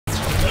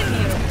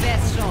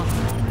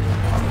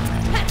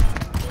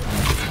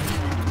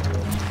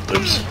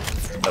Oops.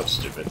 That was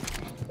stupid.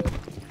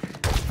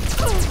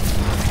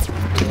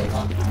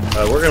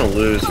 We're gonna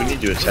lose. We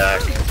need to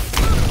attack.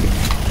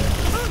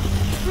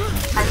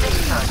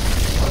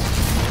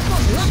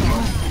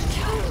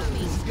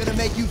 This is gonna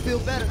make you feel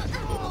better.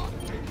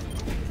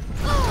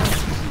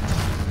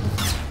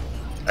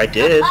 I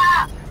did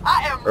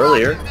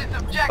earlier.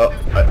 Oh,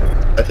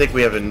 I think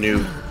we have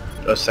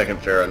a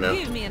second Pharaoh now.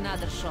 Give me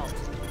another shot.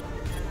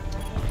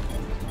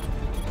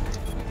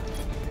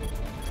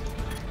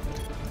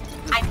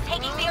 I'm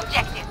taking the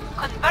objective.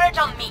 Converge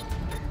on me.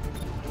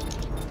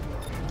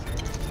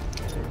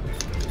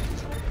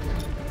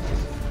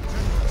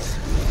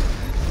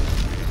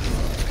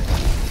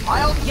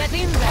 I'll get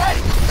in there.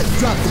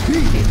 Drop the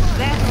beat.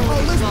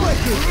 Oh, Let's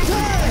break it.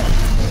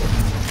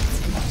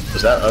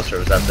 Was that us or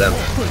was that them?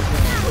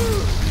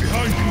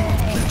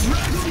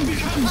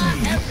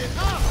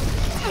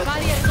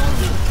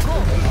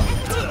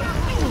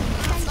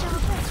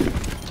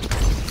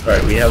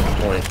 Alright, we have the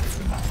point.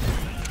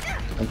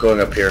 I'm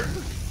going up here.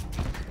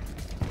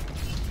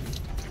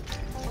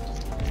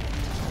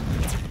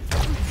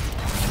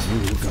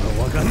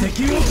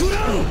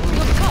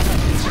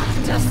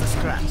 Just a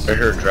scratch. I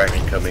heard a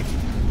dragon coming.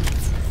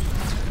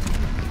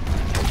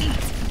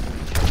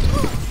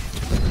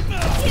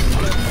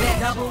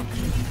 Double.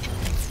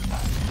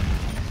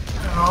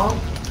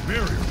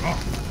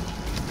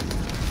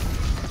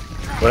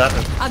 What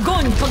happened?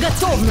 Огонь по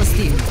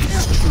готовности.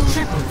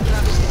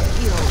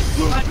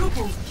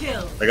 Quadruple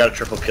kill. I got a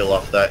triple kill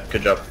off that.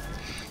 Good job.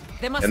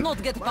 They must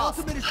not get My past.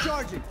 ultimate is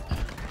charging.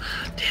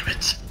 Damn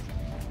it.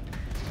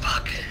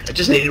 Fuck. I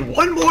just needed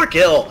one more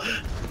kill.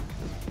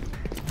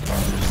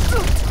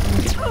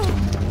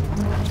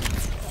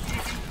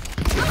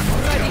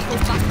 Ready for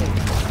battle.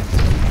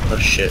 Oh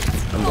shit.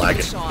 I'm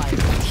lagging.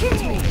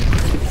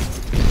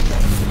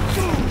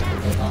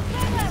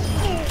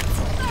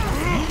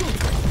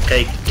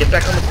 Okay, get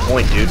back on the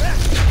point, dude.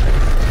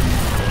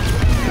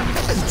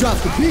 Drop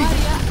the beat.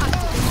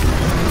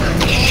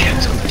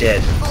 Shit, I'm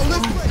dead. Oh,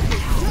 let's break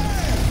it.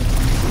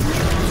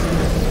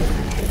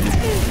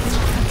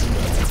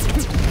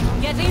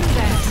 Get in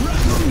there.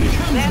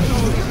 That's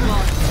all you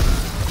want.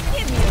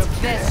 Give me your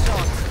best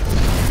shot.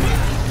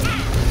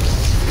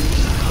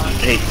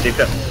 Hey, they've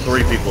got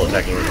 3 people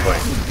attacking this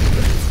point.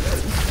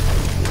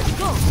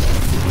 Go.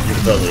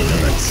 You're totally in it.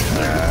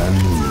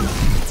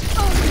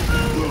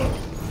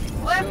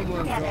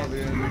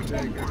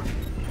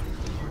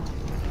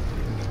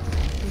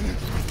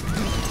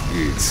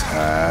 It's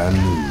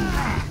Hanu.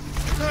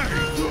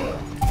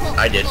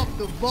 I did. Up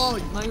the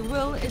volume. My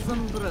will is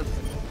unbroken.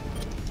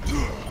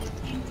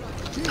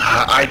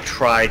 I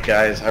tried,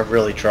 guys. I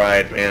really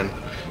tried, man.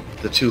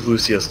 The 2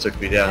 Lucios took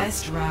me down.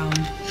 Best round.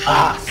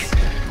 Fuck.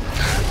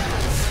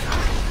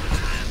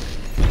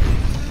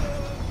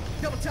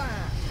 Double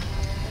time.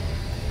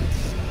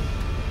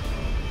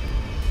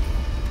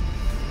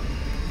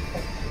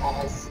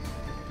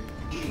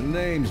 The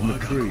name's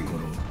McCree.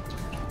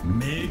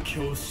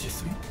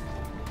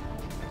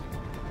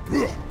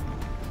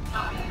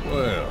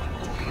 Well,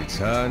 it's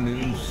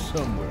Hanu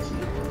somewhere in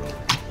the world.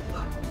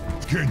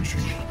 Genji,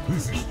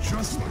 this is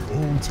just like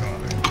old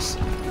times.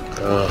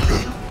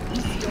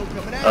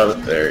 Oh,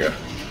 there you go.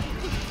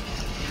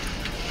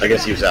 I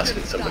guess he was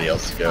asking somebody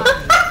else to go.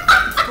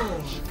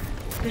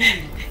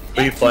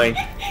 Who are you playing?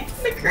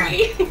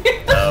 McCree.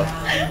 Oh.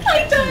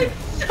 I died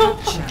so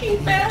fucking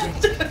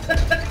fast.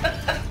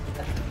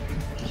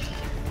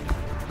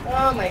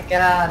 Oh my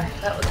god,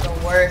 that was the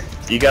worst.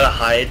 You gotta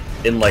hide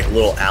in like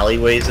little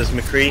alleyways as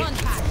McCree.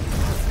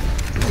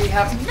 Do you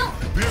have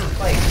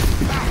like?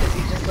 Does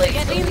he just like?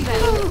 Get in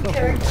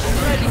there.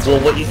 Well,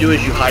 what you do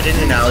is you hide in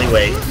an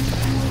alleyway,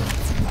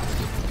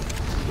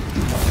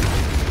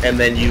 and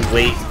then you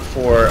wait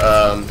for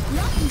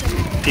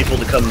people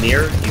to come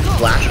near. You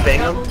flash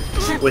bang them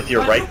with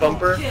your right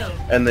bumper,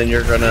 and then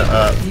you're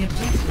gonna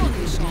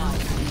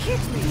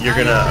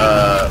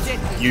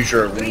use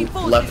your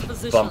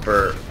left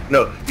bumper.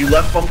 No, you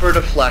left bumper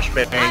to flash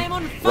bang,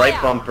 right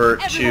bumper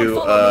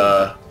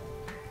to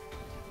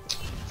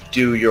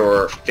do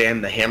your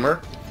fan the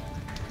hammer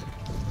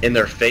in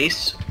their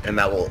face, and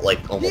that will like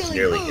almost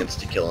nearly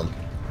insta kill them.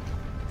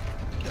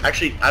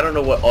 Actually, I don't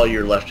know what all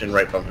your left and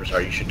right bumpers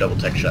are. You should double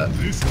tech shot.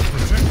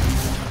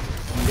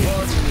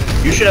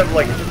 You should have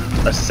like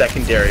a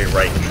secondary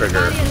right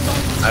trigger.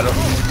 I don't.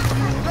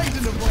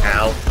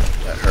 Ow,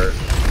 that hurt.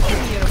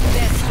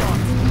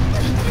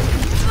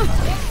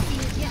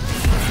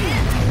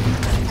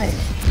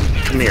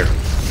 Come here.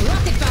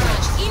 Rocket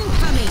barrage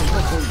incoming.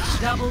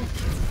 Double.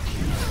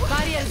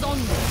 Barriers on.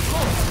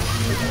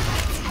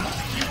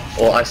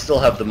 Well, I still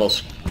have the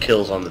most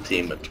kills on the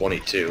team at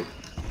 22.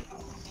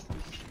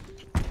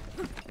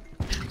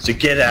 So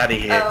get out of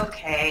here.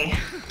 Okay,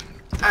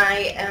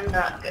 I am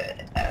not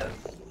good at.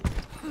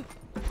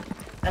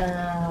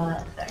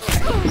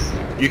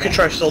 You could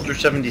try Soldier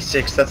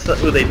 76. That's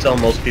who they tell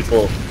most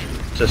people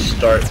to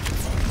start.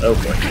 Oh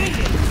boy.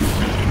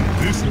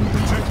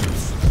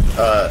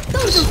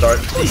 To start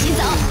the.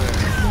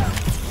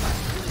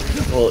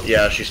 Well,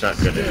 yeah, she's not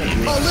good at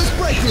aiming. Oh, let's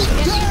break it.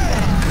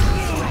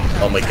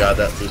 Oh my god,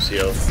 that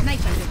Lucio.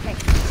 Sniper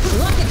detect.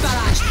 Rocket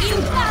barrage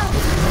inbound.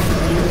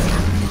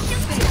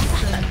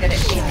 I'm good at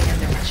aiming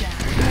under my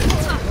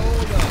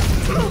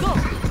Go.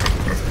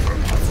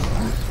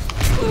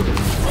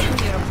 Give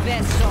me your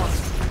best shot.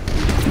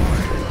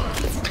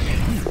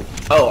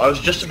 Oh, I was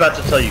just about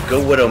to tell you,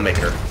 go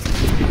Widowmaker.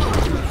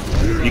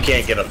 You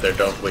can't get up there,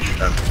 don't waste your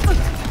time.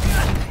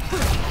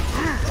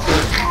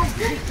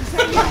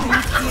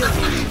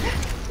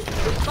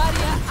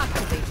 Barrier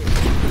activated.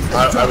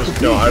 I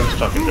was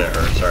talking to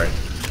her, sorry.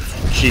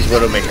 She's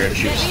Widowmaker and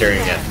she was staring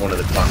at one of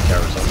the clock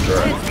towers on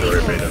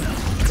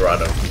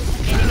Dorado.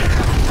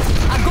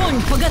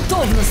 Огонь по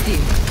готовности.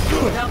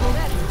 Double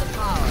that is the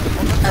power.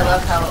 I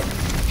love how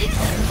it's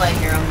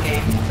playing your own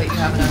game, but you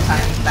have no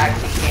time to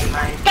backseat game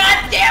mine.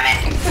 God damn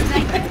it!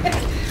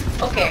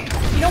 Okay,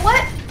 you know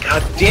what?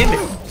 God damn it!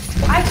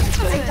 I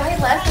die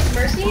less with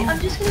Mercy. I'm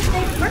just gonna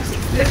stay with Mercy.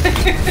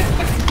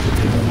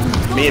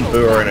 Me and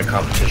Boo are in a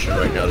competition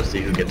right now to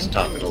see who gets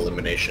top in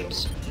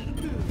eliminations.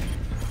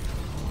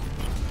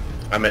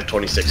 I'm at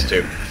 26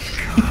 too.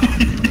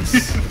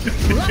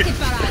 Rocket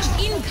barrage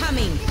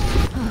incoming.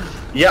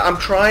 Yeah, I'm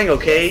trying,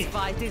 okay? This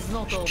fight is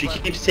not over. She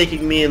keeps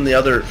taking me and the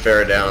other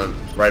Farah down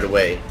right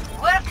away.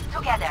 Work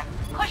together.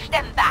 Push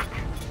them back.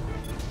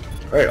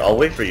 Alright, I'll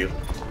wait for you.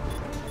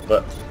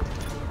 But...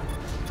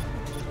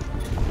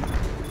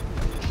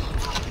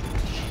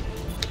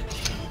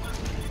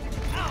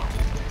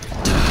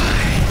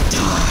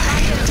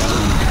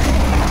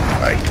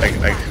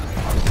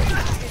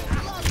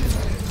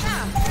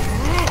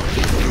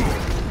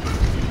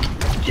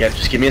 Yeah,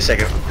 just give me a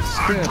second.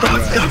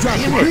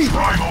 Primal rage.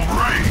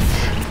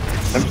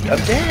 I'm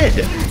dead!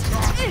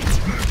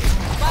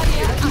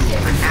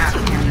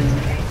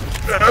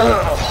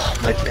 Oh,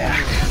 my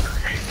back.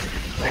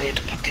 I need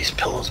to put these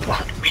pillows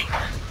behind me.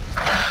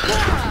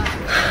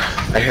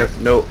 I have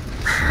no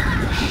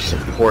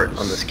support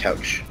on this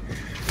couch.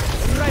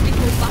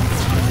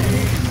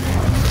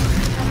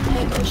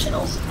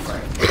 Emotional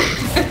support.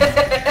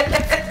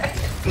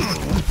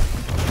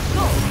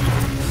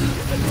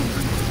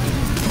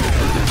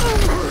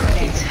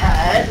 It's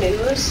had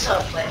new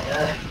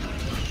software.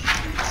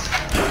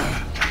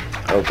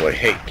 Oh boy,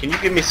 hey, can you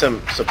give me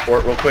some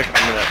support real quick?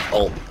 I'm gonna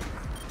ult.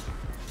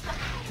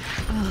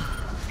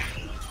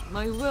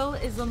 My will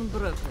is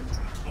unbroken.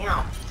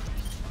 Damn.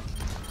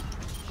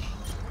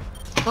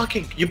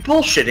 Fucking, you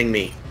bullshitting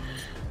me.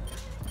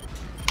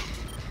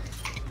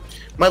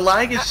 My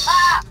lag is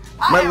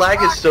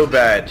so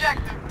bad.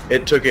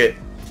 It took it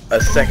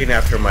a second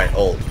after my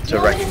ult to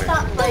No, it's recognize.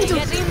 not like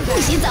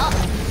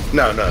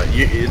No,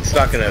 it's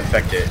not gonna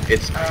affect it.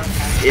 It's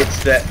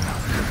that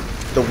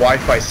the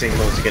Wi-Fi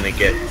signal is gonna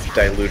get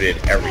diluted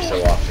every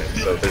so often.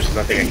 So there's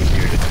nothing I can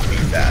do to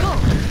defeat that.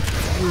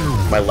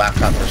 My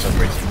laptop for some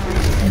reason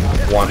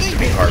wants to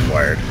be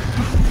hardwired.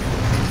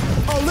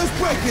 Oh, let's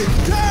break it.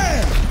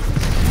 Damn!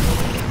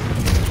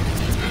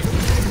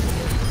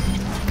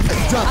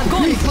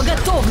 Огонь по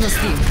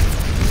готовности.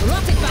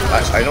 Rocket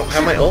barrage. I don't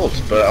have my ult,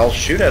 but I'll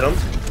shoot at him.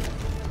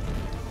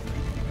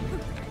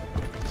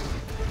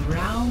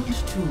 Round 2.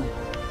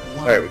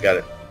 Alright, we got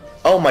it.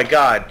 Oh my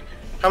god.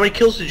 How many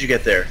kills did you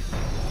get there?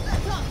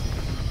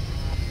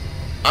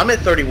 I'm at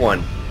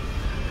 31.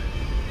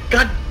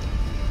 God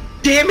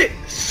damn it!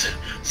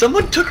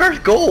 Someone took our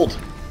gold!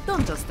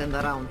 Don't just stand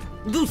around.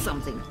 Do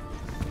something.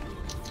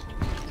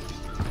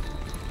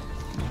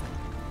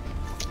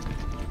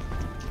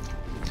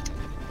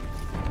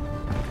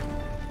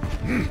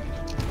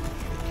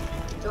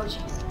 Don't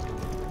you?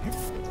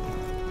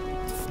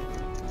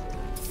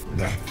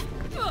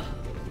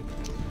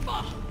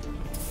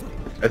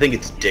 I think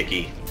it's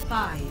Dickie.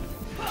 5.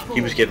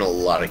 He was getting a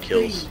lot of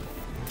kills.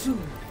 2.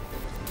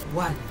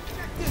 1.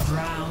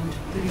 Round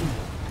 3.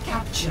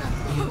 Capture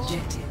the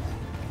objective.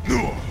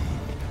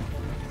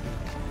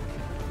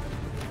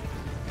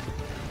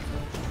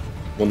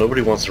 Well,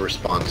 nobody wants to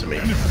respond to me.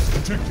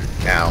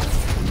 Ow.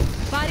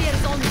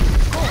 Barriers on.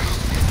 Go.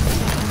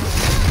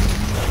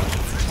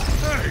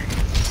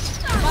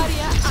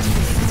 Barrier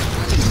activated.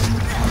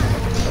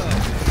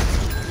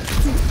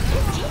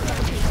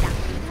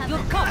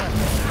 You're covered.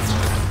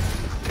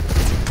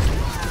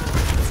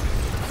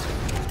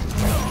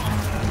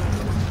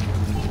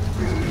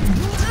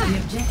 The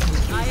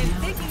objective. I am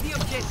taking the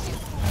objective.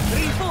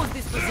 Reinforce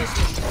this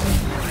position.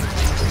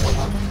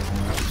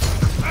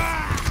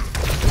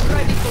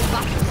 Ready for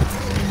battle.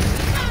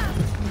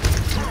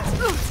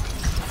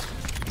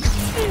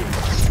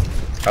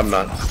 I'm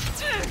not.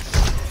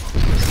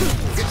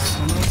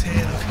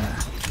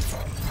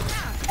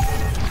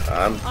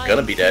 I'm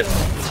gonna be dead.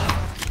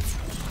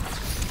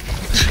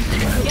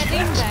 Get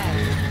in there.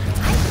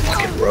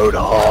 Fucking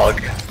Roadhog.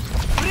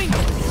 Bring it.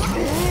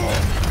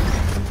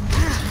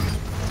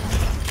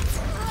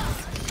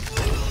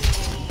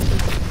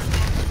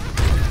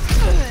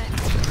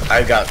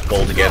 I got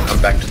gold again.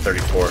 I'm back to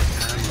 34.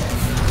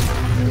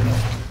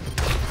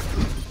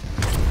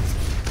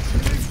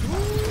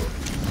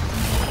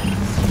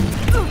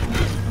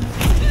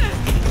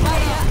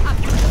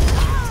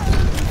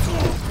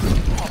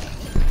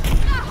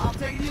 I'll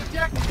take the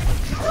objective.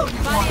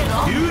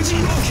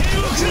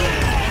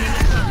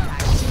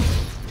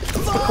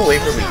 away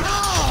from me, you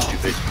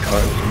stupid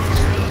cunt.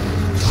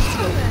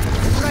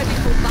 Ready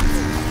for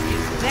battle.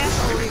 That's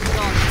all we've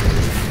got.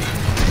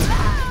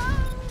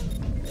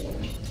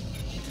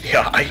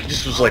 Yeah, I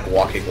just was like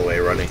walking away,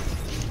 running.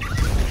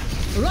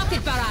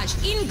 Rocket barrage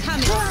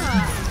incoming.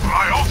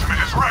 My ultimate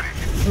is ready.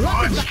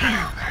 Rocket Let's get in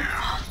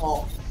barrage.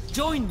 there.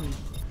 Join me.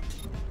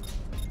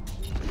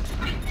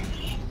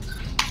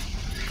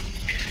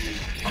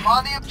 I'm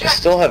on the I objective.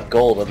 still have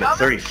gold. I'm at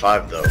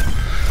 35 though.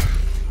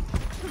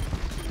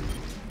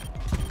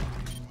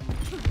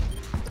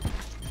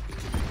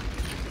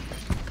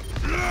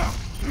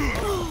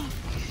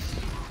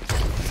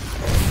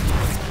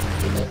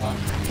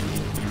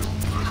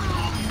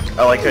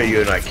 I like how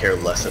you and I care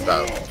less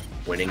about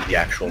winning the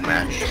actual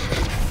match,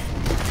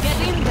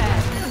 Get in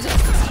there.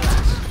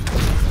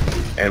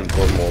 and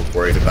we're more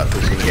worried about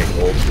who's gonna get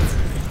gold.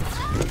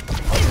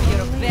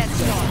 Your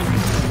best shot.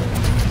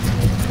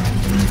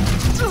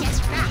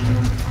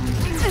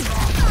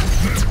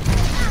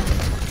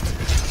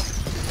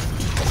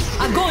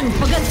 Огонь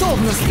по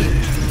готовности.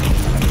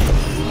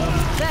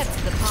 That's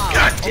the power.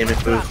 God damn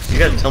it, Boo. You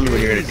gotta tell me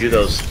when you're gonna do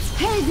those.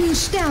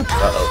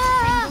 Uh-oh.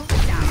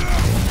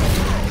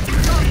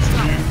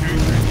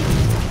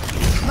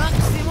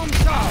 Maximum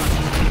charge.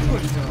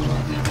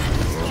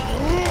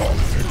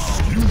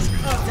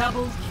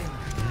 Double kill.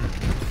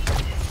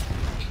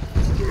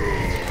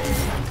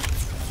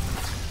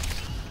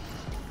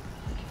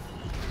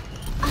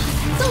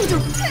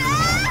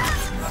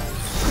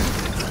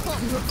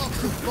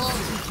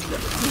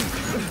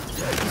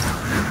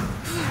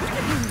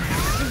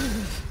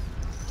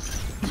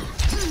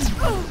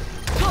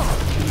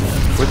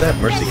 Where'd that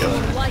mercy go?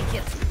 Like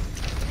it.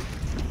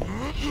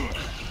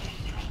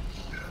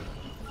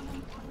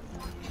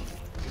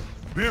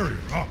 Barrier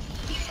up.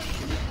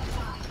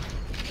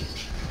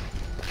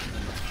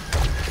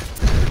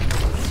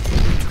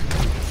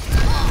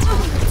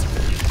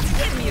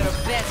 Give me your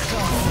best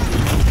shot.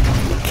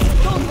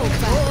 Don't go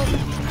back.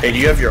 Hey, do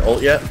you have your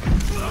ult yet? No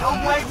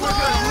way we're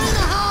gonna lose.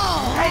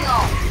 Hang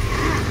on.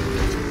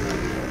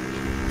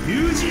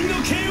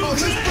 Oh,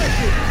 let's break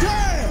it.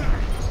 Damn!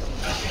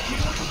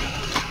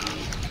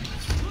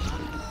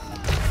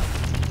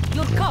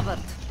 You're covered.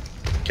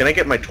 Can I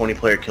get my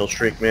 20-player kill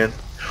streak, man?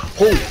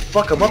 Holy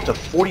fuck, I'm up to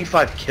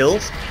 45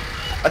 kills?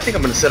 I think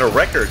I'm gonna set a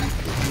record.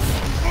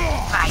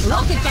 My Rocket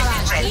ultimate is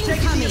barrage ready.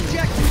 incoming.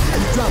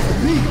 Drop the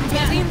beat.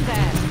 Get in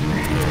there.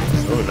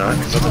 No, not,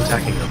 because I'm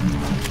attacking them.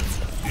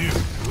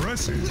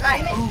 Impressive. I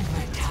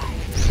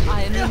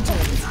am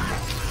injured.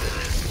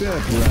 Step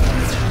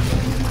right.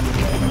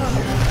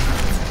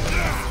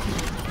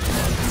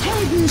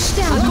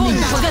 Огонь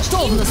по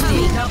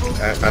готовности.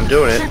 I'm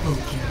doing it.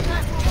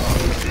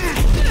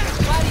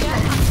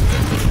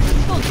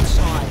 Don't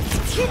try.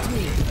 Hit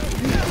me.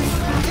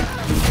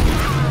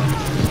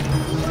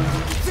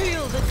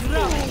 Feel the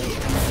ground.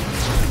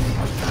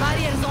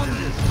 Barriers on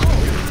you.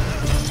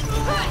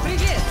 Bring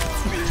it.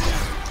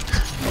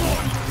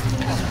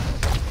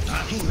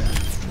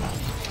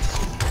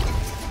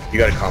 You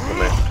got a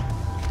compliment.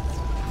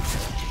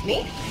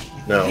 Me?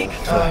 No.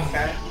 Oh,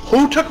 okay.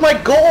 Who took my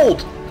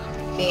gold?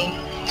 Me.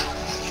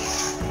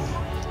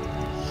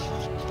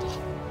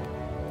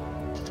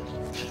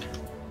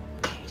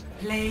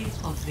 Play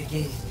of the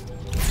game.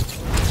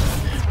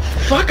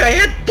 Fuck, I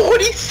had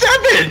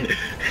 47!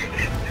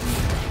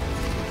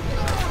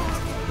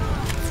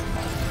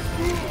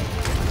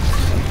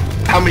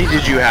 How many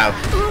did you have?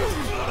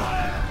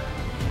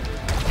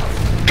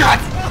 God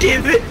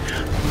damn it!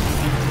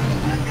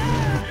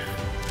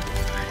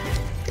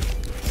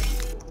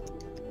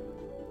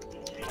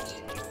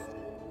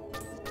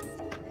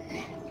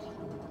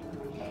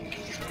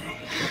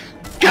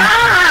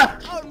 Ah!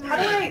 How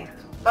do I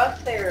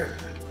buff their...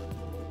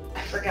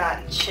 I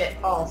forgot.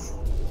 Shit balls.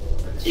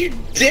 You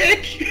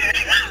dick!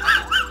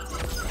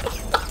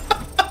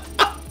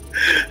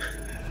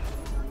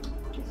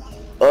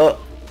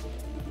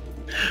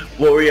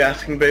 What were you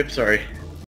asking, babe? Sorry.